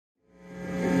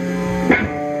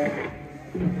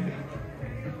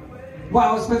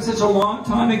Wow, it's been such a long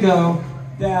time ago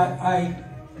that I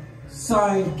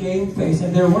signed Gameface,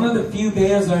 and they're one of the few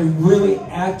bands that I really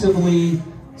actively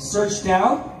searched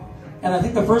out. And I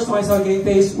think the first time I saw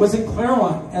Gameface was in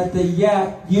Claremont at the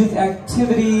Youth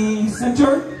Activity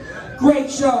Center. Great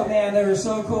show, man. They were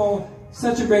so cool.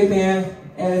 Such a great band,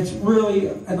 and it's really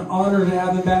an honor to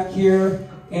have them back here.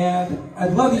 And I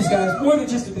love these guys more than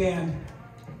just a band.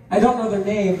 I don't know their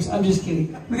names, I'm just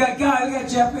kidding. We got Guy, we got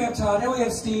Jeff, we have Todd, and we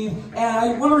have Steve. And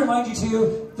I want to remind you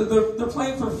too that they're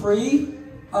playing for free,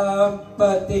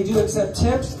 but they do accept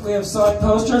tips. We have signed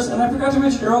posters, and I forgot to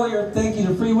mention earlier, thank you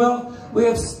to Freewill. We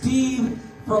have Steve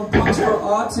from Punks for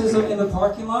Autism in the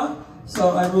parking lot, so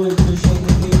I really appreciate you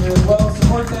being here as well.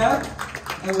 Support that.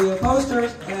 And we have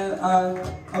posters, and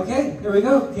okay, here we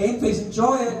go. Gameface,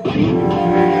 enjoy it.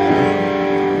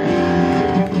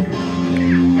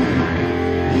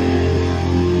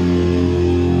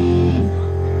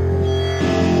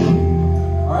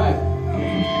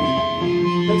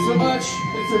 Thanks so much.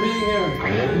 Thanks for being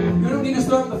here. We don't need to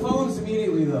start with the phones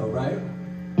immediately, though, right?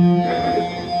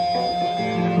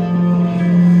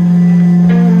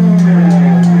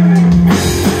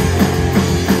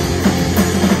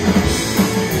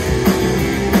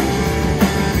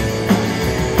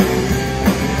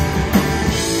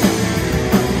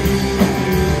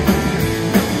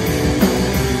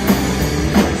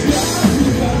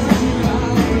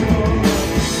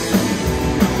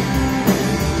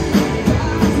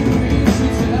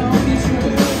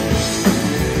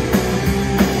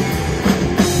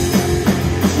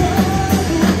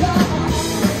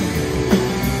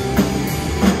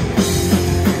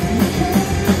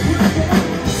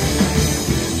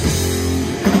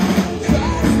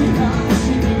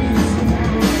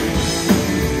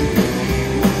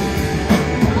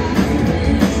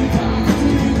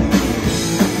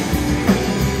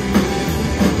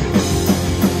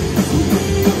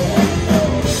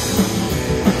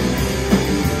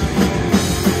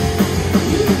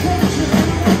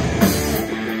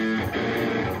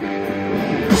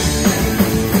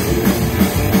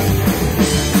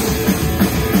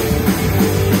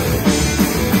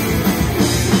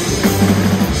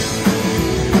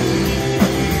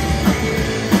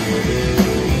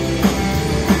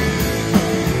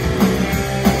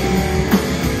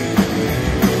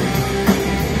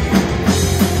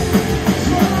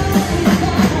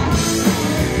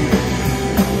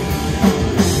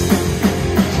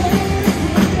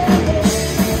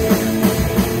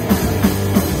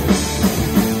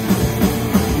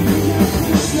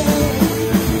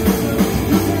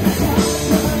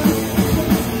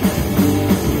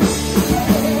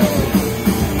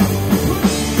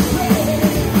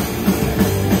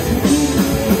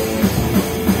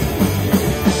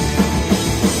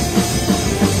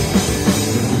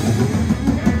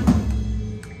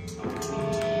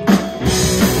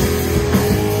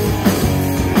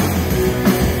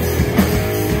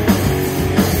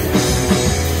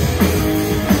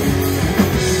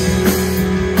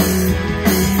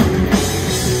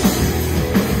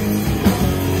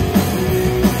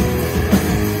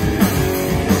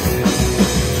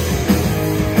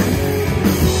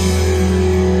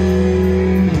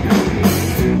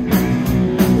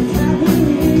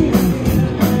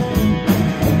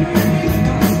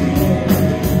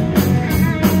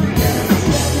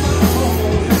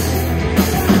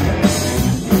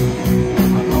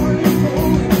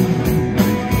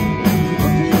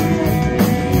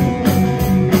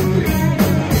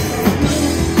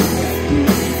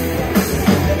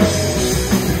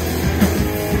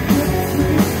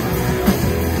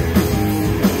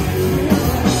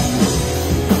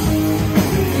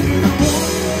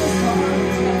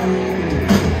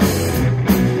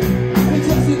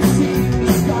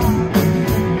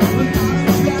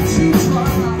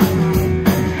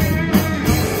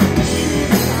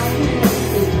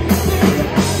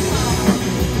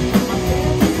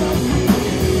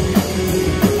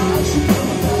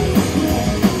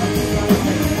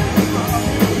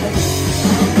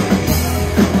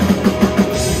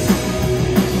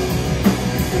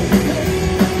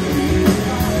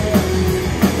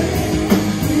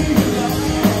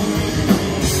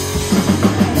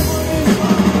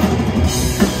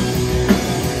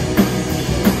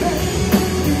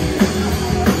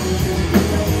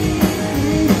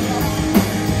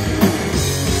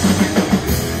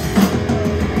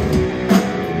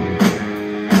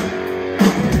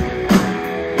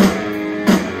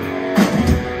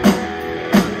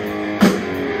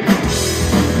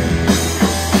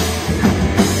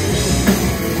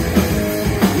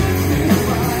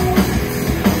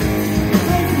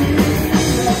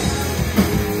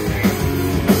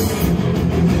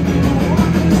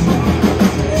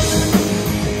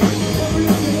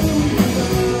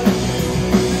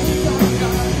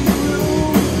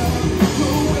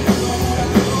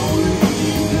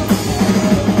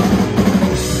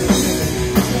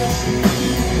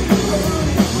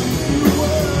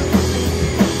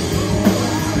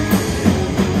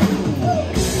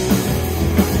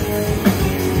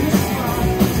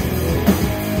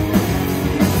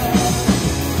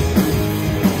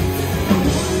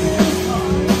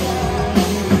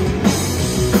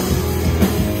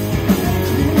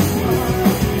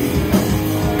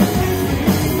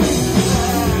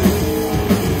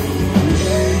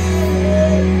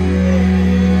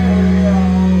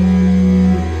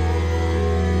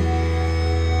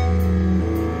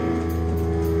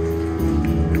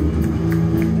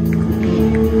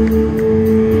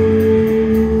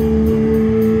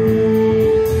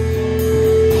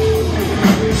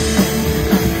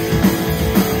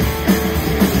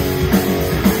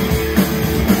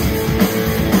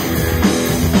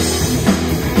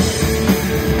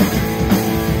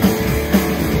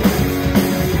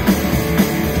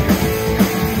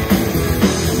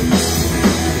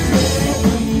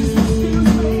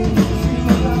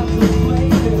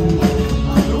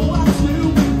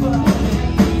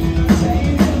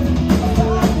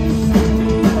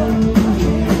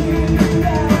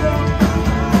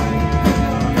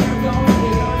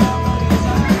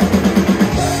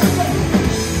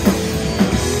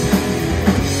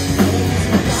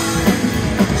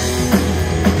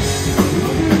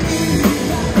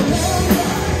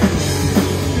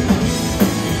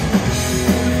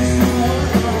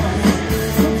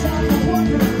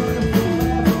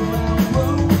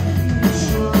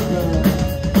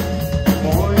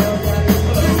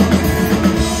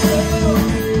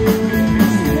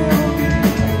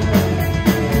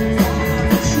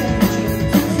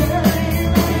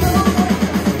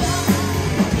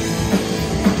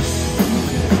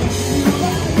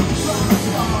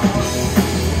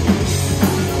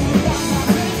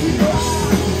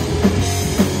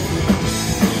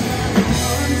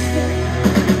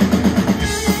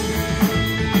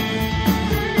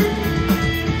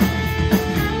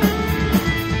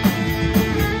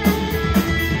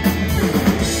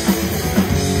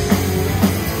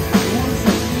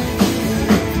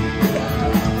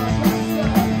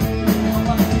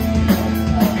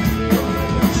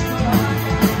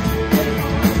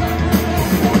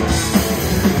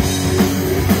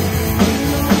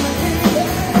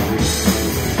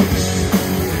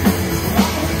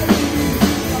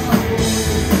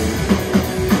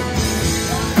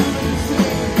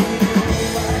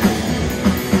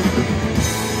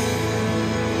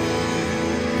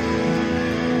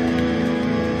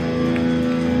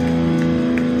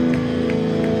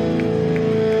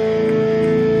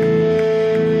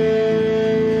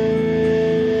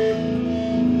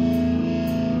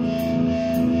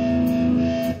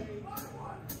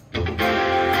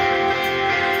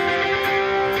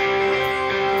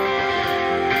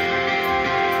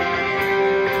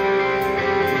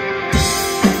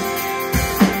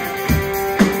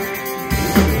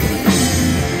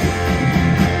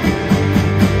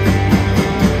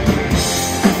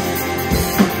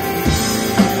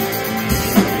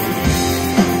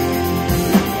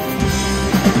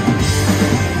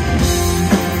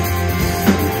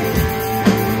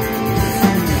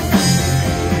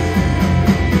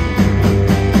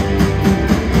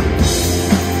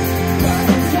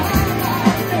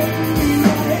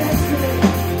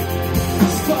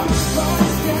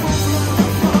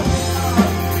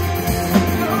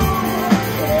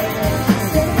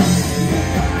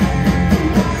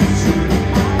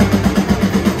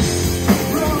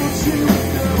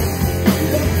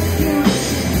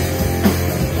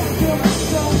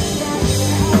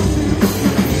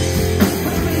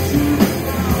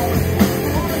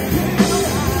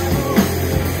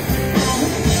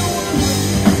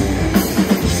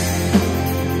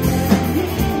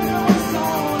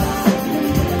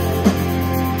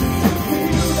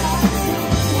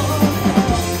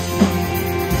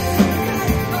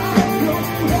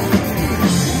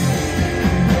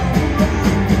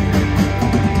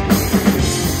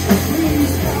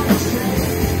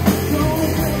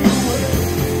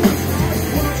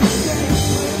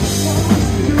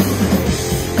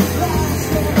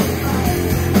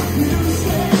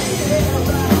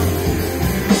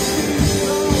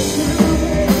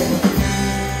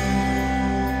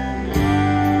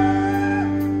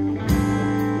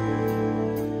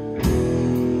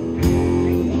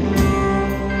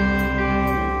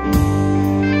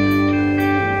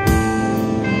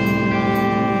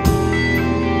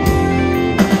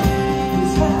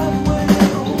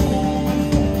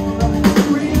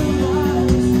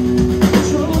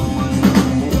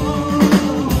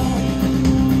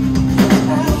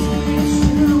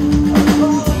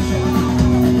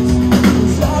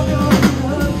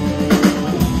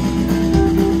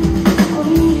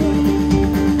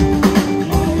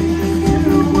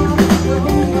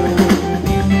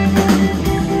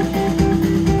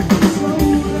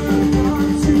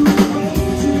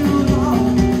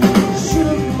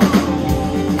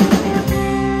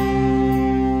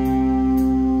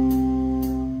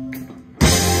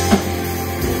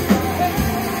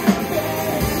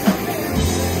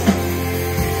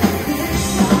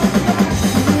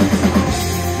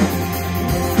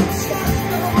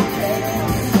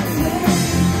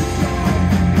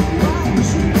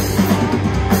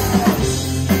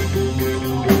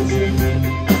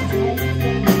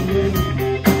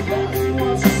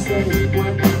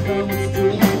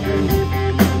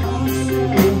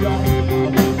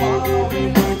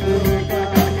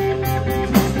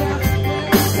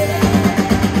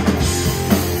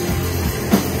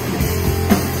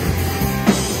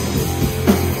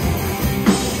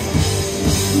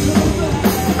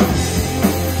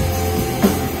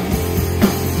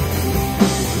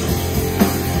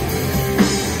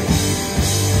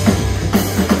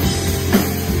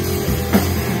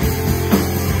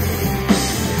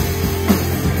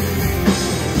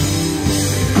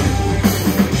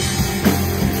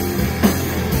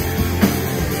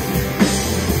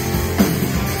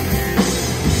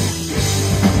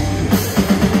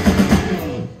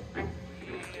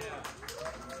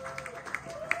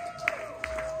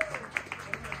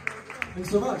 Thanks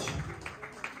so much.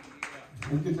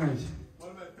 And good night. One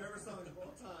of my favorite songs of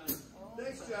all time.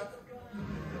 Thanks, Jeff.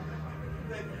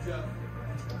 Thank you, Jeff.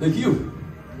 Thank you.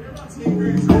 Team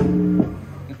Green Tree.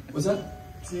 What's that?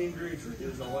 Team Green Tree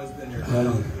has always been here. Right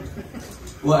on.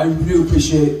 Well, I do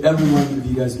appreciate every one of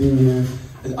you guys being here.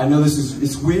 I know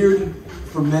it's weird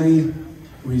for many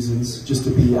reasons just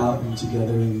to be out and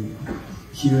together and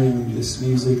hearing this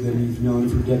music that we've known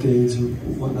for decades or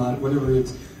whatnot, whatever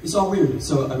it's all weird.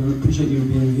 So I really appreciate you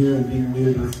being here and being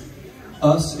weird with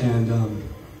us, and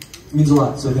it means a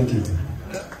lot, so thank you.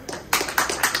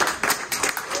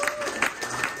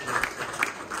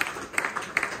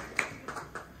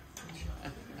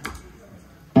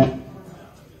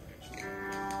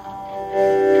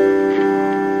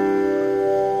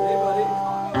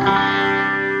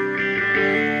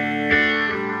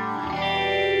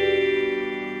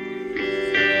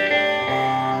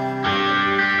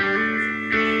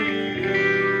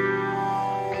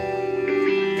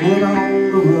 And on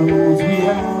the roads we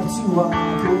have to walk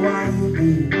a while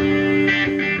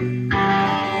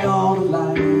and all the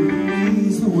light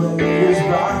leads the way is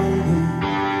blinding.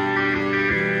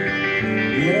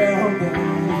 Yeah,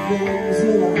 many things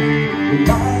that I would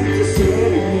like to say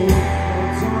to you, I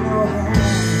don't know how.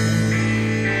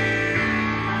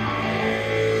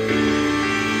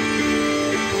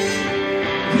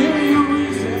 Give me a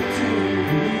reason to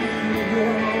believe,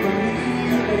 girl,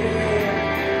 believe it.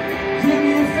 Give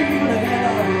me a feeling that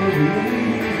I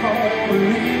believe all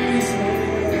release.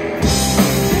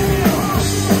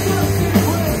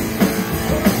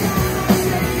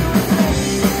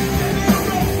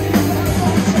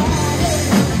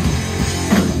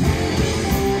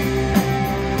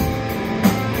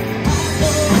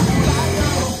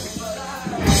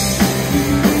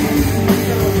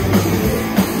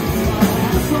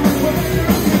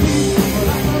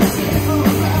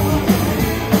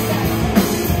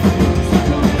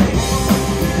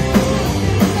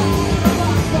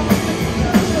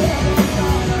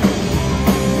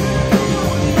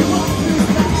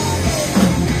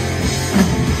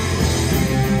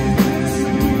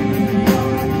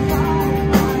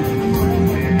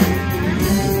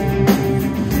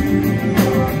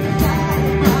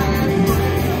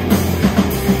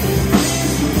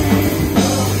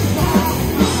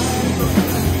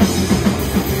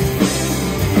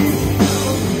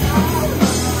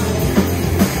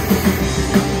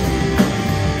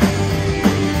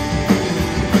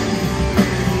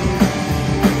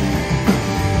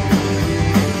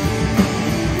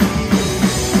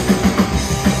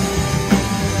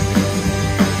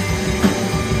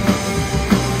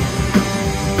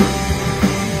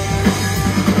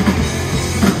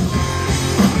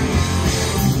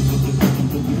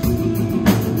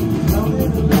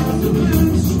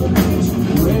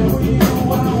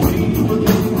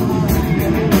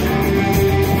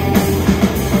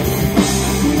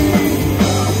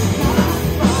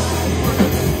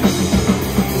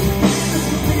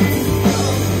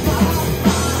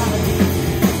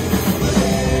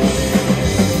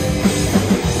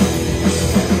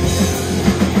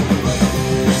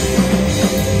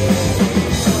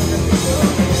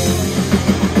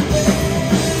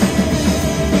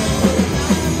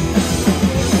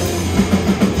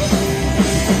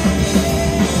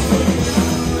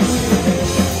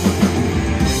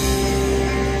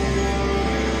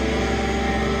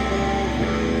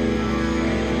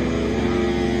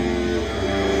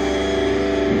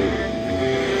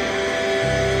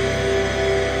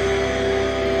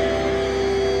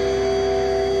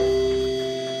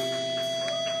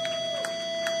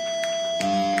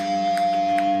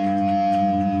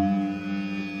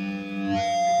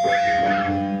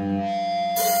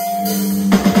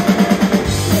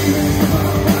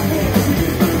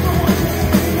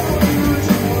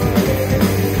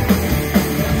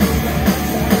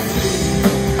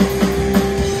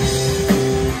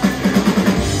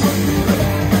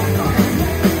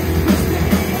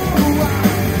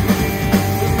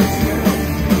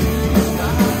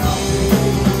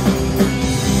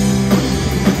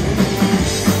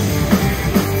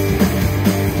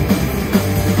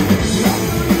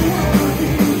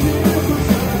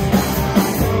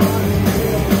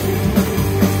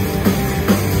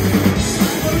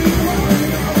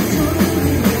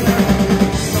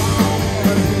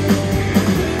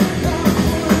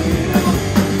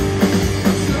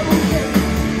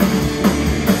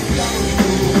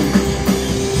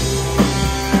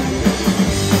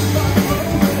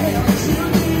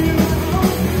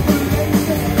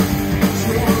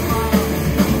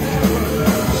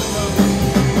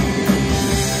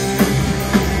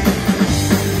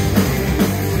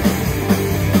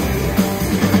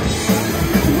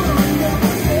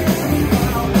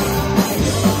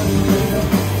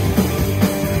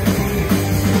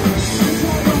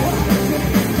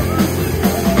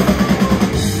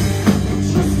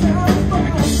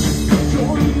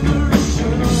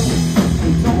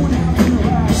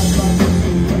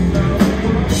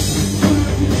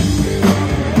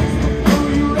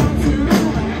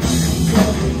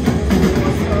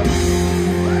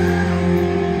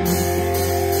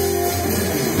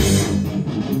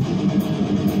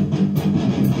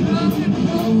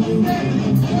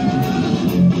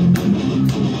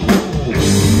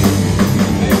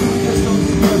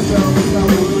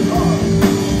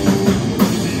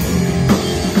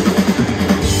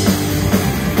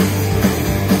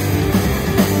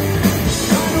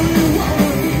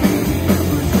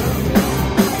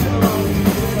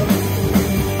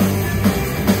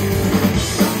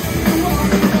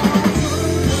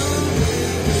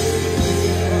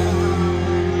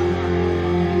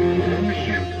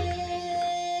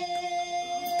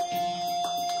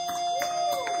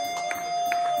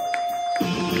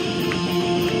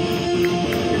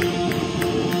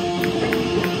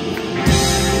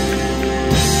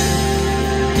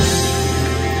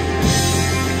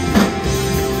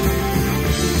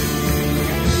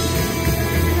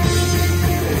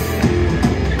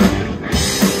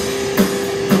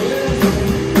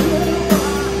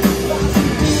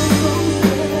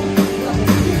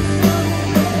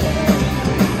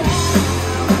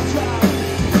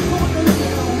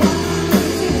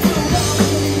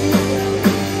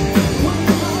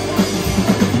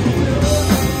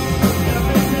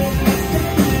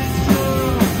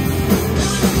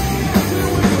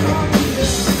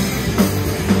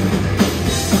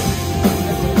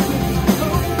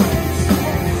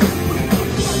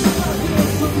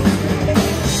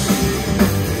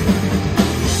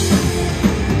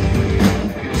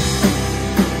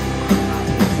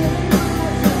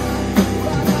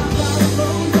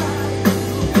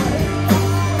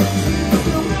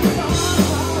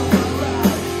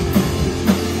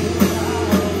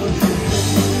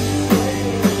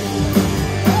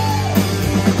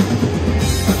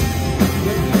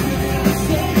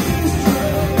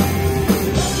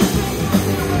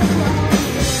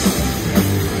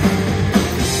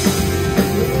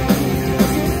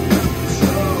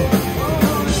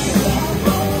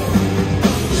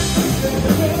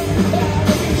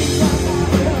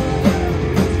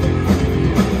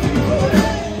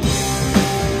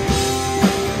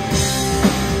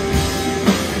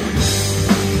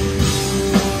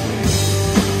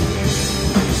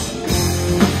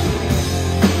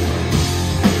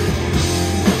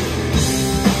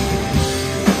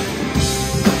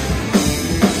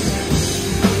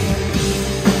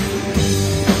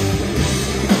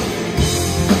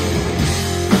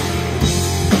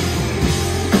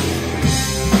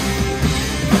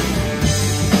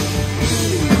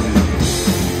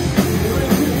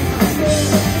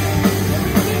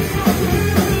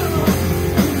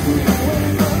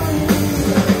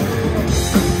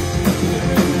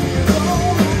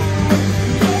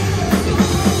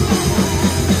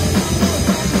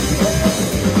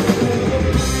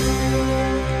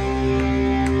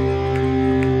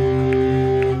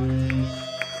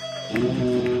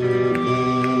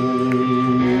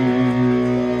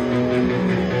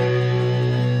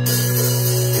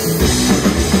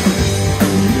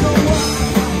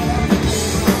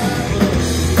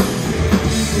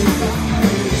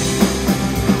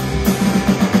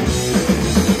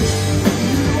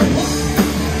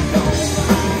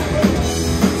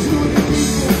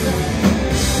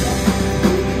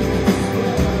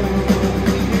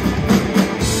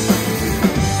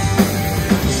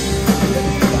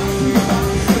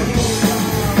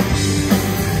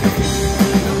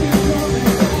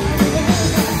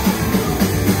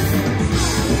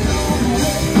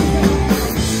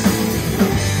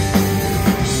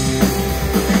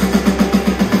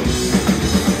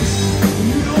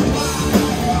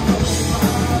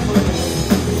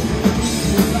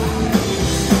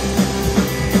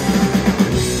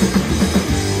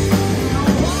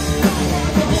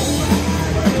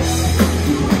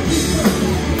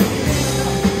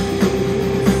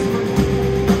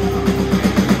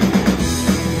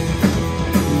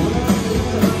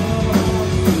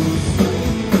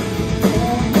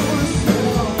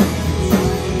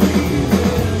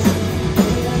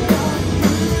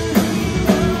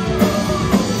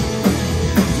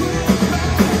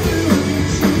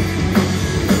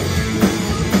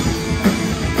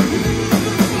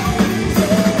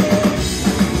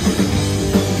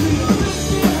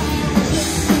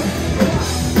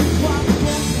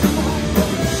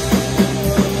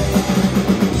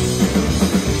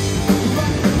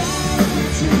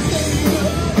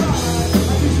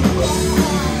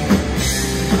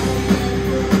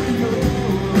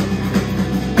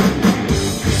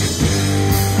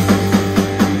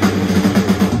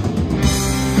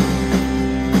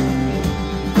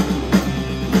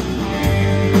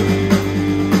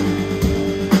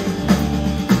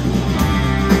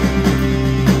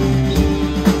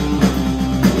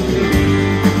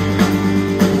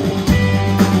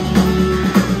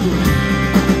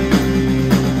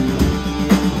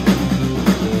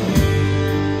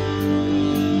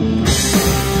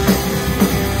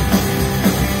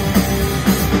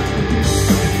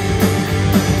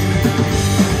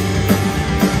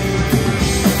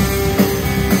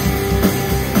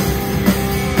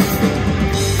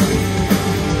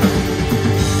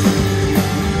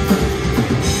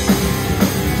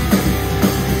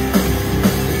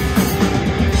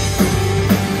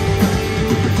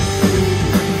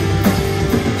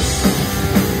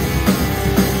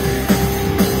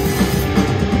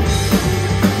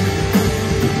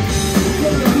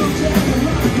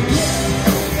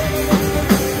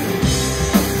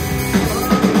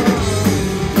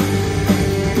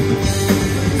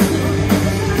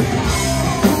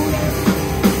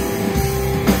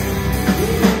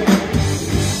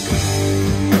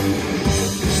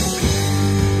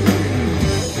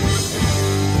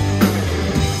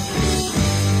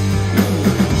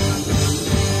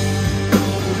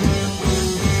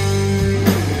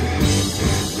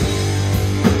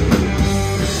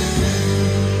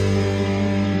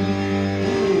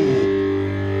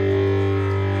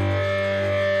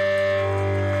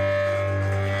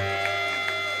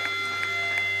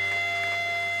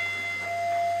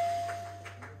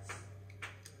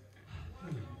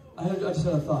 I just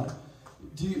had a thought.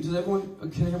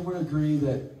 Can everyone agree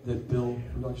that Bill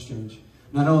from Doctor Strange,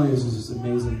 not only is this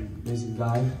amazing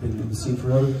guy, been in the scene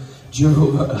forever,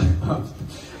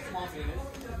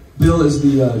 Bill is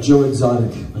the Joe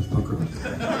Exotic of punk rock.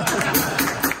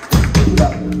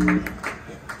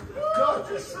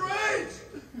 Doctor Strange!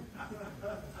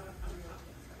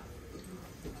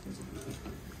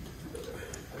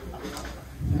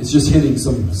 It's just hitting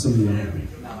some of you.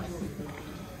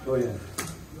 Oh yeah.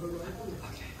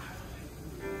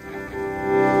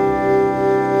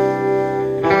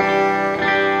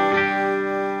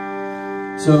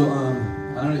 So,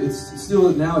 I don't know, it's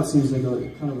still, now it seems like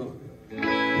kind of a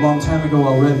long time ago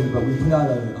already, but we put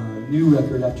out a new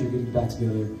record after getting back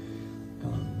together,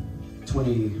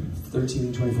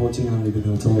 2013, 2014, I don't even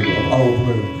know, it's all a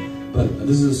blur. But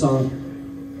this is a song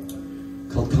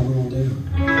called Come On Down.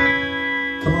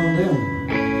 Come on down.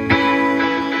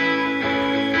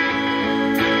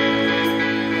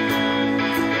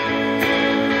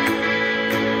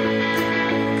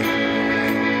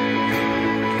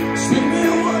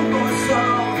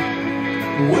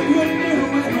 What you do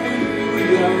when we were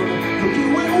young, looking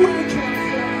when we came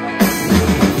down.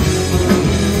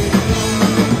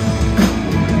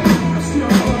 Still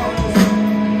falls,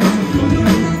 looking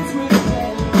at the twin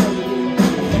hole,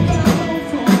 and got home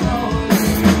from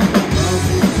noise.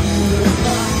 Rising to the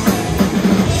sky,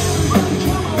 everybody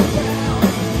come on down.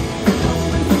 Don't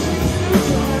make the chance to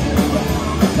turn around,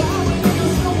 down when you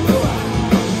so wild.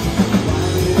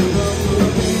 Winding up the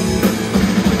wind,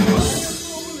 what's the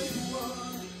rolling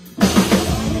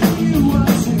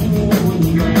one?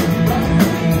 You are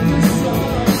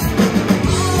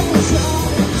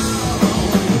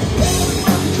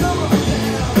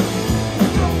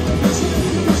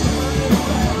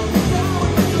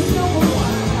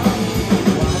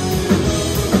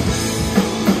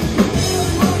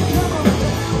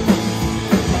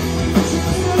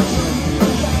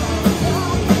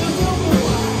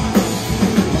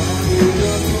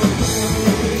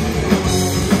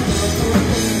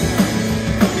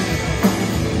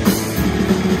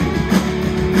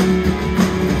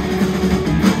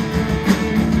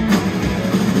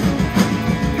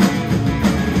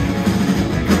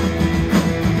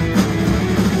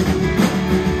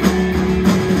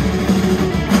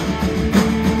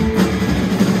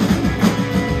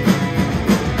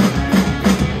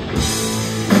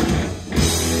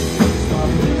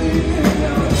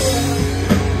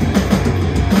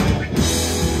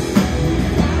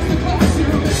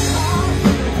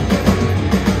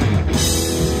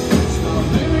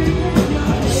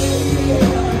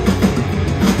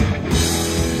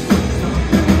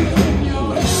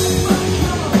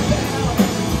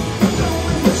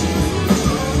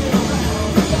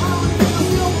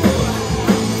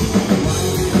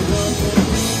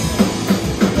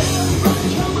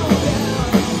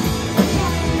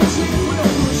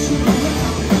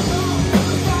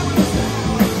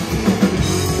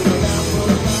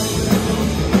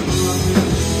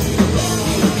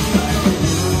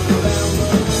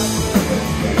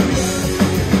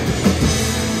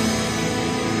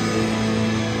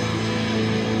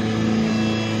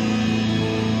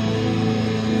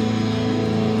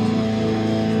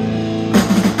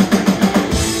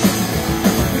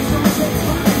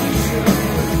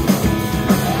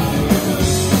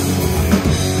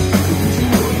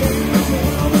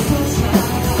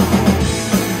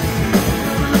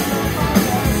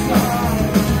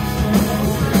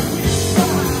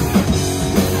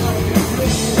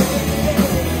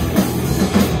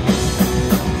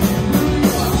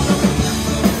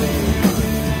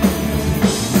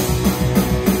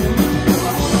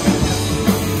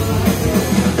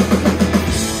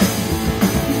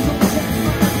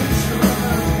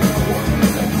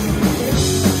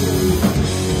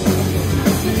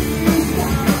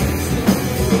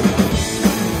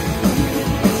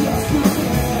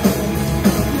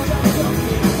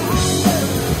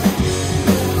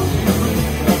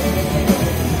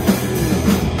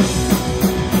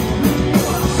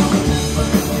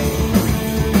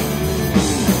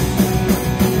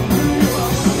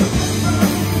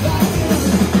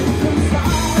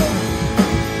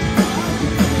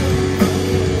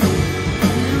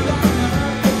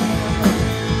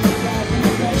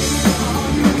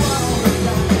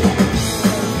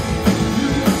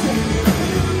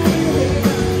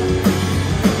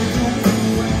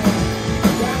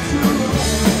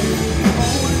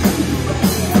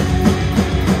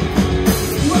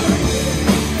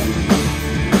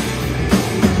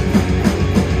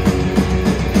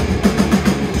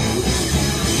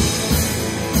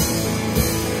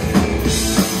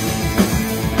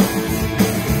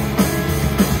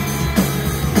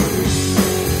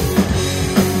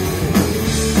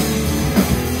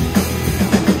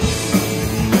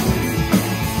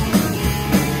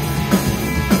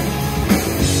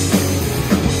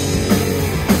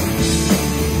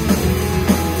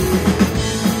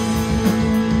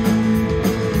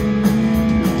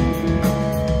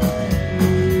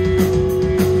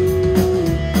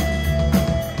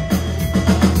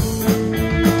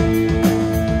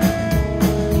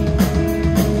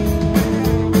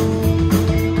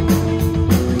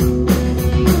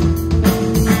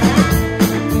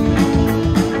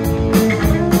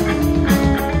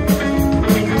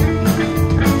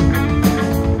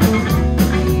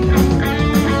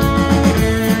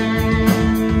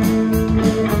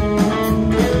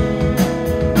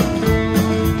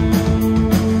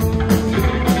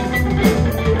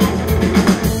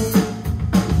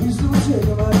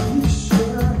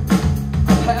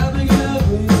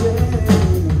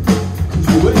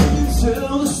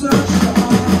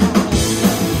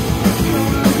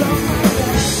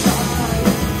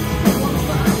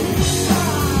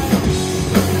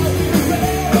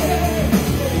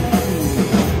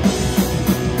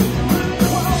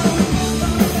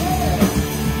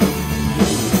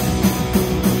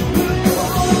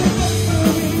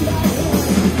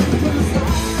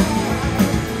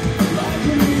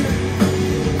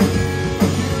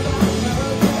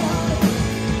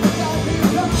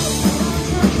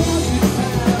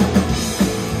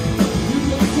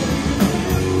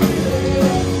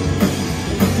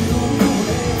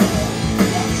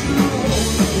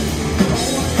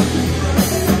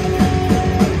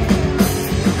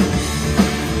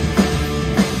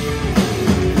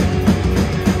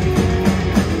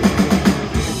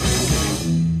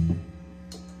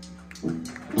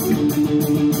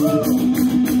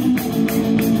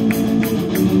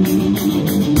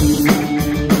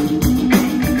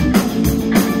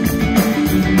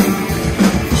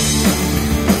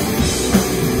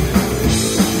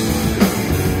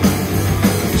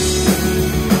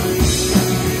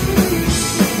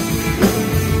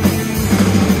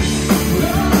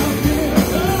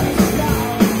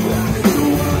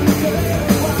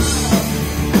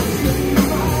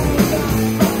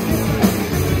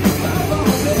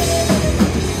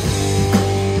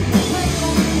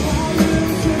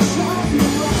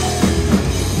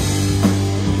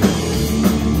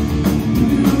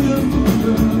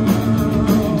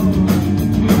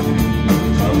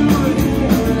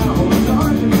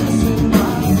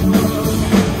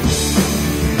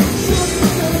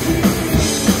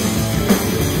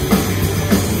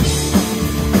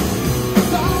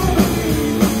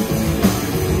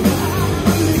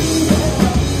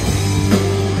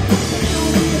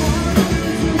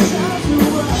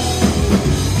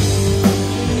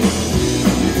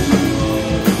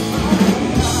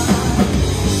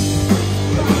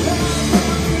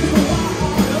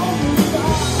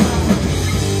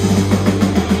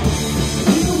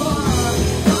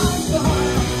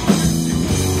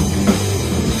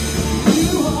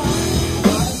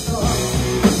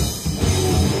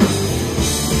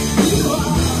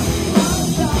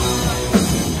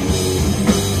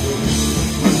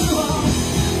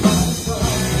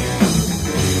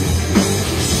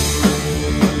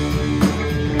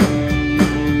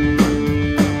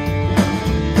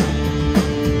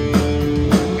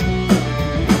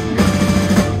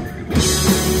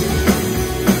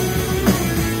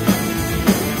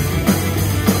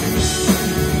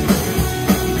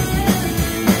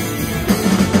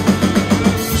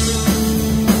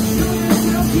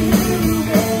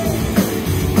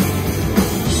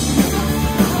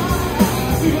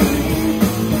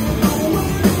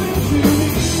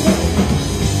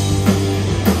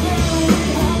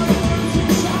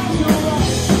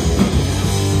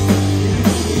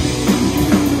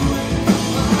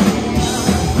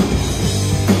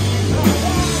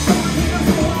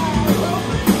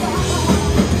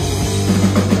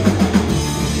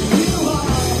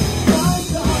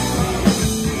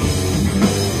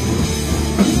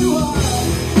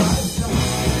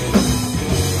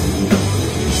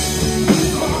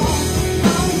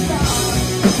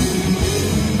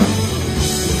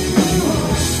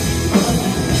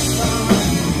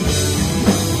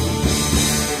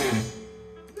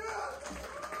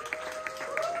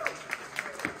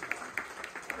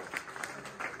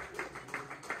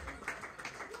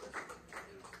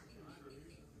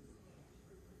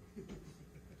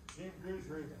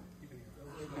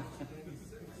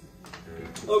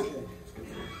Okay.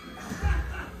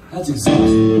 That's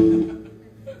exhausting.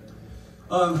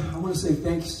 I want to say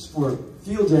thanks for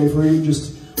Field Day for even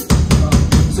just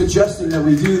suggesting that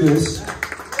we do this.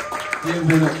 They've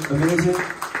been amazing.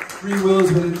 Freewill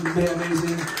has been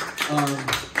amazing.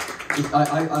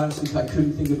 I honestly I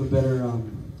couldn't think of a better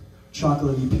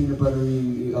chocolatey, peanut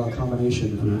buttery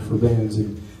combination for bands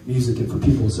and music and for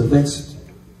people. So thanks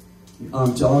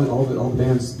to all the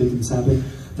bands making this happen.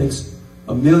 Thanks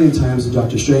a million times to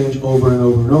Dr. Strange over and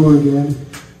over and over again.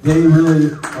 They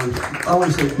really, I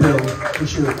want to say Bill, for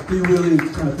sure, he really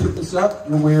kind of picked us up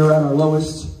when we were at our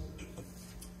lowest.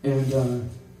 And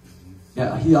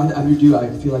yeah, I feel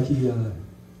like he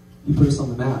put us on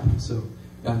the map. So,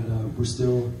 and we're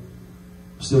still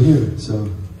here. So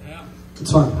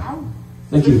it's fun.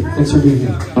 Thank you. Thanks for being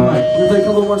here. All right, we're gonna play a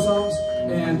couple more songs,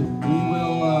 and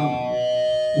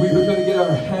we're gonna get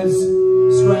our heads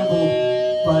scrambled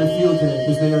by Field Day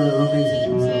because they are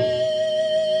amazing. So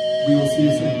we will see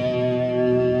you soon.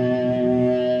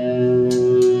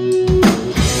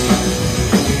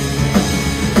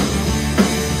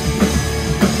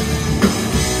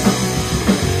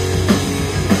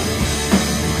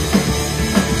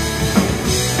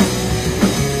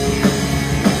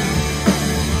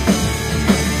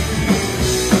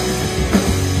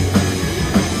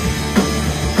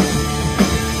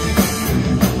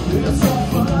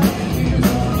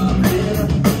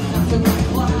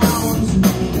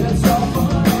 It's all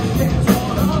fun.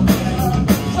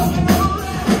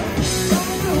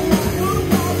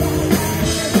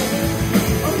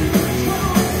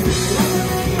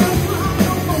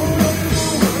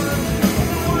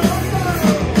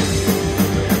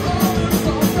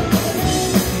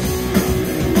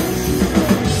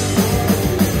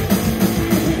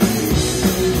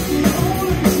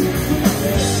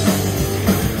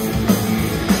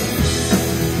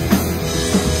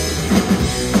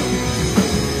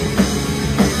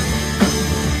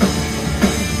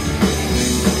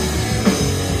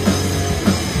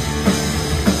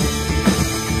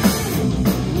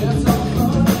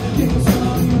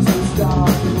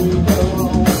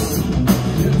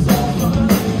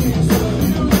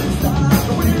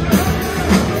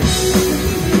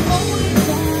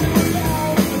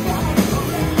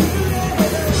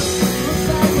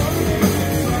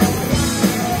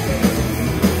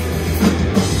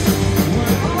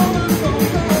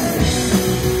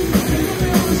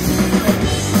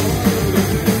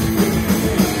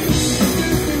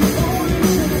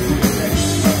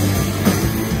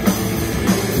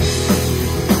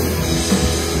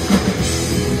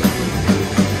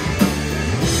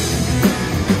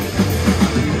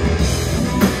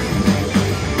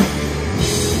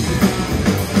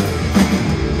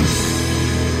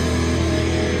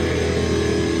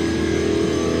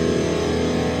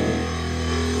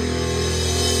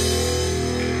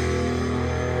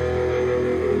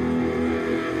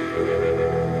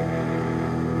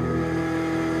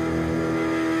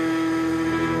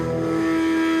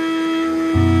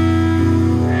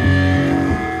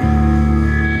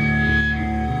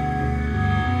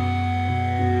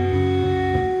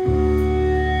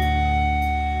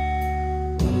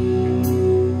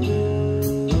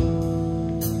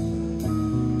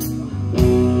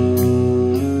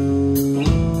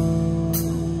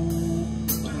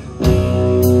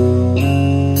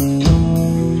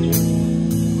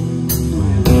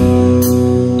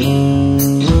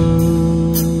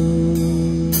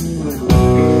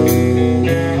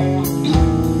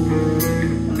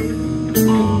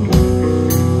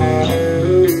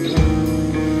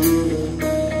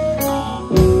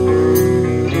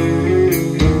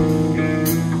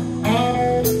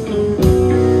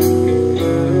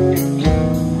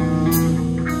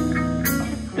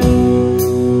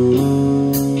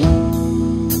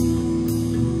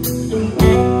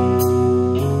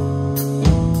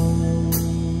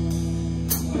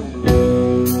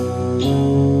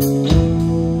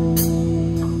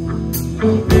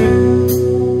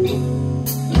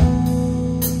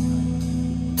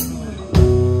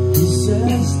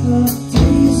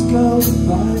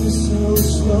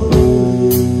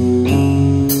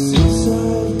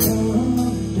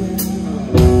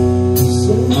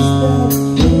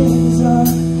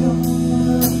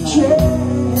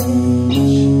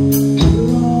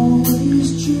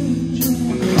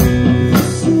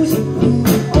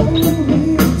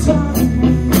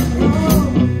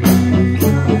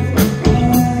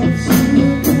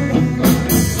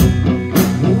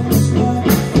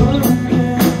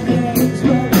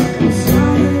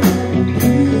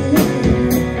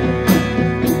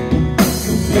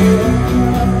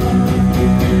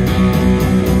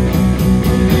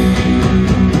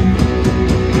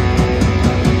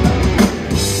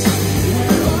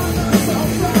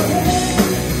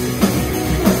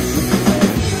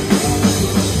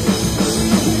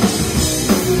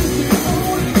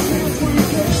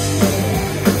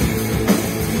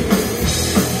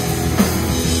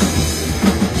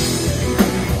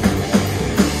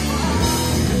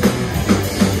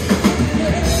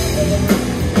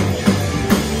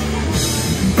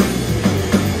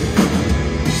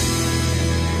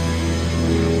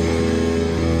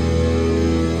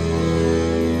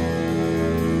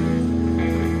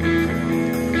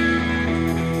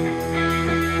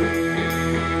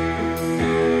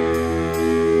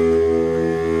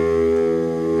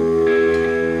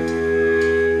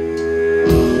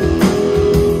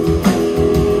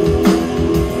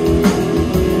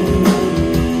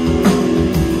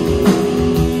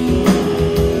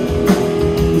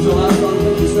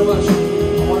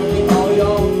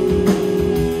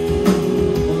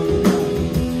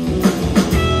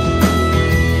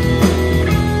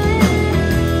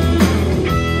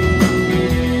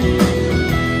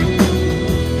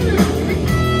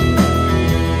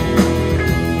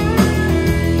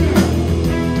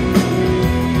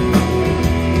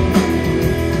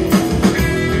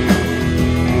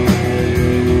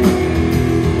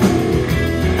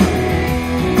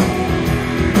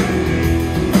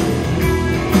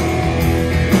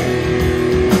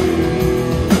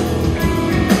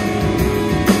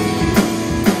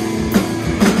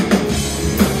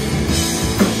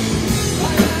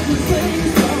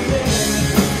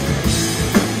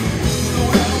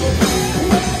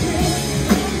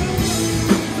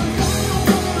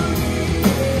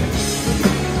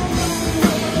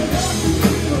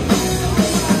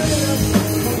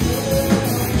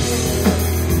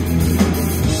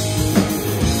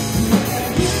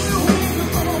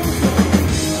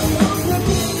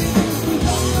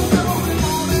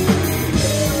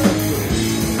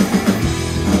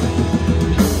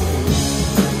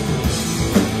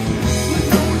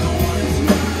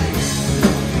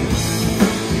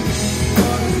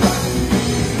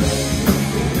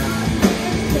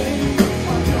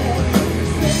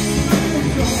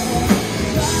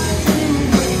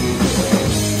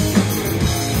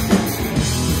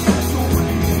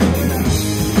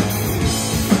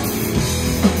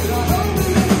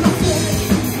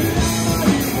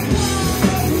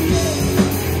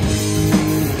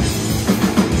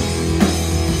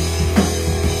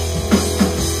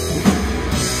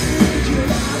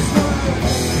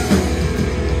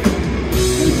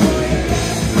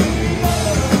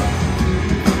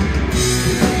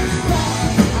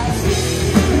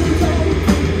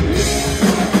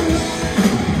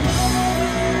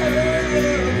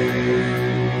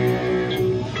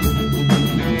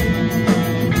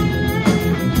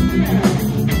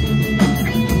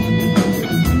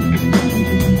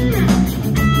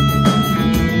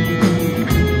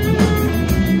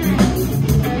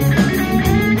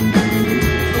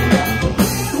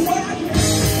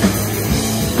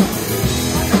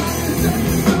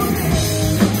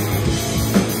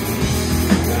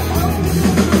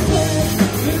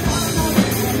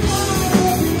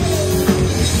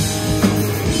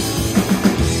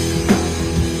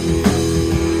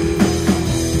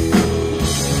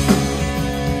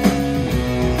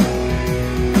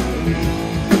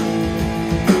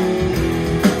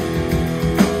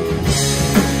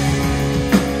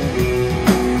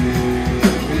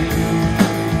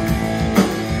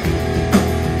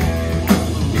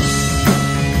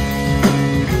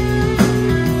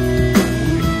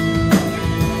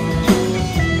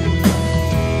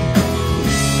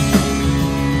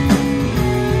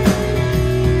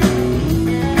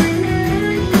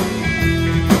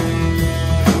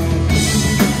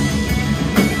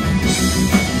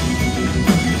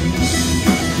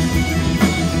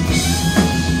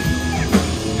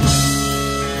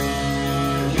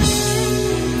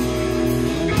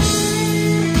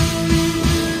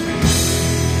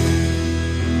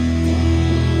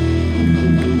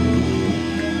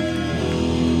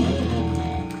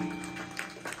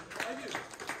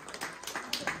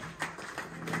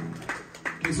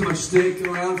 Thanks so much. Stick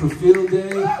around for Field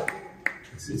Day.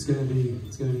 It's gonna be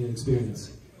an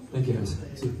experience. Thank you guys.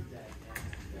 See you.